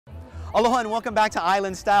Aloha and welcome back to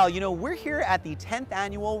Island Style. You know, we're here at the 10th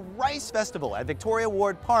annual Rice Festival at Victoria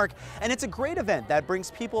Ward Park, and it's a great event that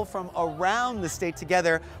brings people from around the state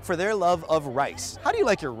together for their love of rice. How do you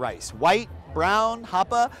like your rice? White, brown,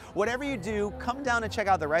 hapa? Whatever you do, come down and check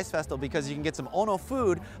out the Rice Festival because you can get some Ono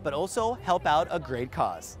food, but also help out a great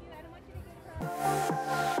cause.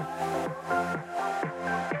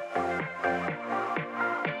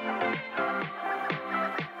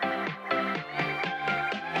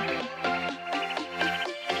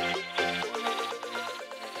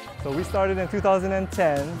 So we started in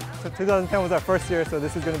 2010. So 2010 was our first year, so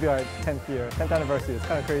this is going to be our 10th year, 10th anniversary. It's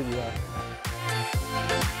kind of crazy, yeah.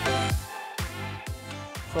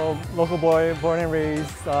 So local boy, born and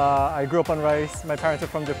raised. I grew up on rice. My parents are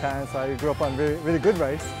from Japan, so I grew up on really good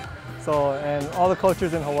rice. So, and all the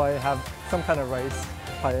cultures in Hawaii have some kind of rice,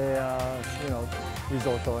 paella,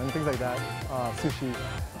 risotto, and things like that, sushi.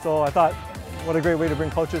 So I thought, what a great way to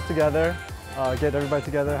bring cultures together. Get everybody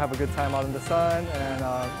together, have a good time out in the sun,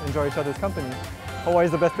 and enjoy each other's company. Hawaii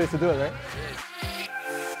is the best place to do it, right?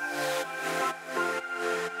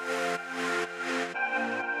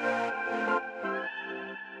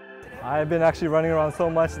 I've been actually running around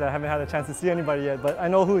so much that I haven't had a chance to see anybody yet, but I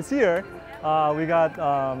know who's here. We have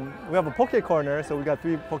a poke corner, so we got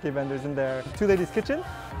 3 poke vendors in there. Two Ladies Kitchen.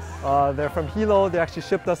 They're from Hilo. They actually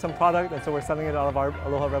shipped us some product, and so we're selling it out of our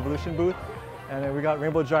Aloha Revolution booth. And then we got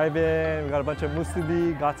Rainbow Drive-In, we got a bunch of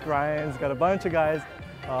musubi, Gats grinds, got a bunch of guys.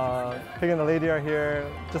 Pig and the Lady are here.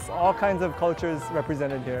 Just all kinds of cultures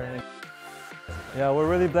represented here. Yeah, we're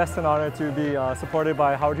really blessed and honored to be supported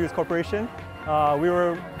by Howard Hughes Corporation. We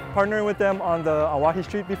were partnering with them on the Awahi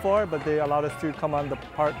Street before, but they allowed us to come on the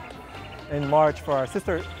park in March for our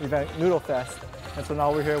sister event, Noodle Fest. And so now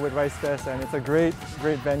we're here with Rice Fest, and it's a great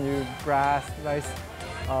venue, grass, nice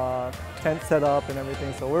tent set up and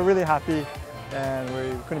everything. So we're really happy, and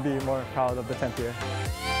we couldn't be more proud of the 10th year.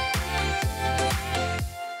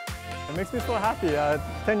 It makes me feel happy.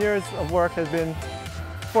 10 years of work has been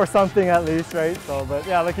for something at least, right? So, but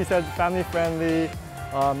yeah, like you said, family friendly.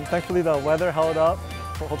 Thankfully the weather held up,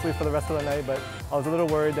 hopefully for the rest of the night, but I was a little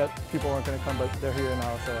worried that people weren't going to come, but they're here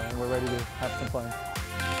now, so and we're ready to have some fun.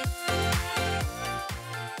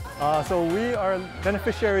 So we are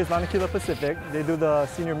beneficiaries Lanakila Pacific. They do the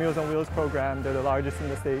Senior Meals on Wheels program. They're the largest in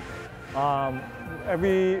the state.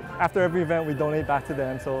 After every event, we donate back to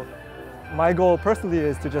them. So my goal personally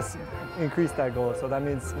is to just increase that goal. So that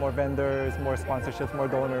means more vendors, more sponsorships, more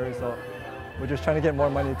donors. So we're just trying to get more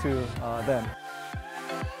money to them.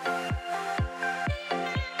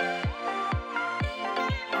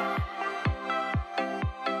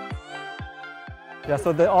 Yeah,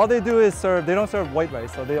 so all they do is they don't serve white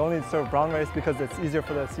rice, so they only serve brown rice because it's easier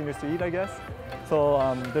for the seniors to eat, I guess. So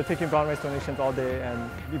they're taking brown rice donations all day and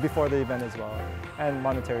before the event as well, and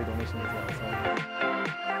monetary donations as well. So.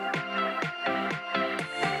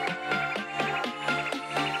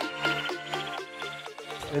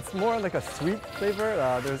 It's more like a sweet flavor.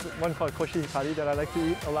 There's one called Koshi Hikari that I like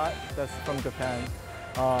to eat a lot, that's from Japan.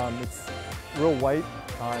 It's real white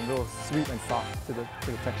and real sweet and soft to the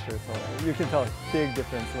texture, so you can tell a big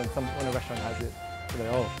difference when a restaurant has it.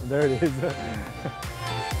 You're like, oh, there it is.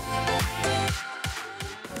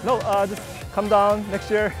 No, just come down next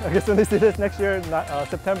year. I guess when they see this next year,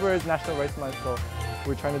 September is National Rice Month, so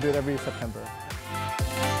we're trying to do it every September.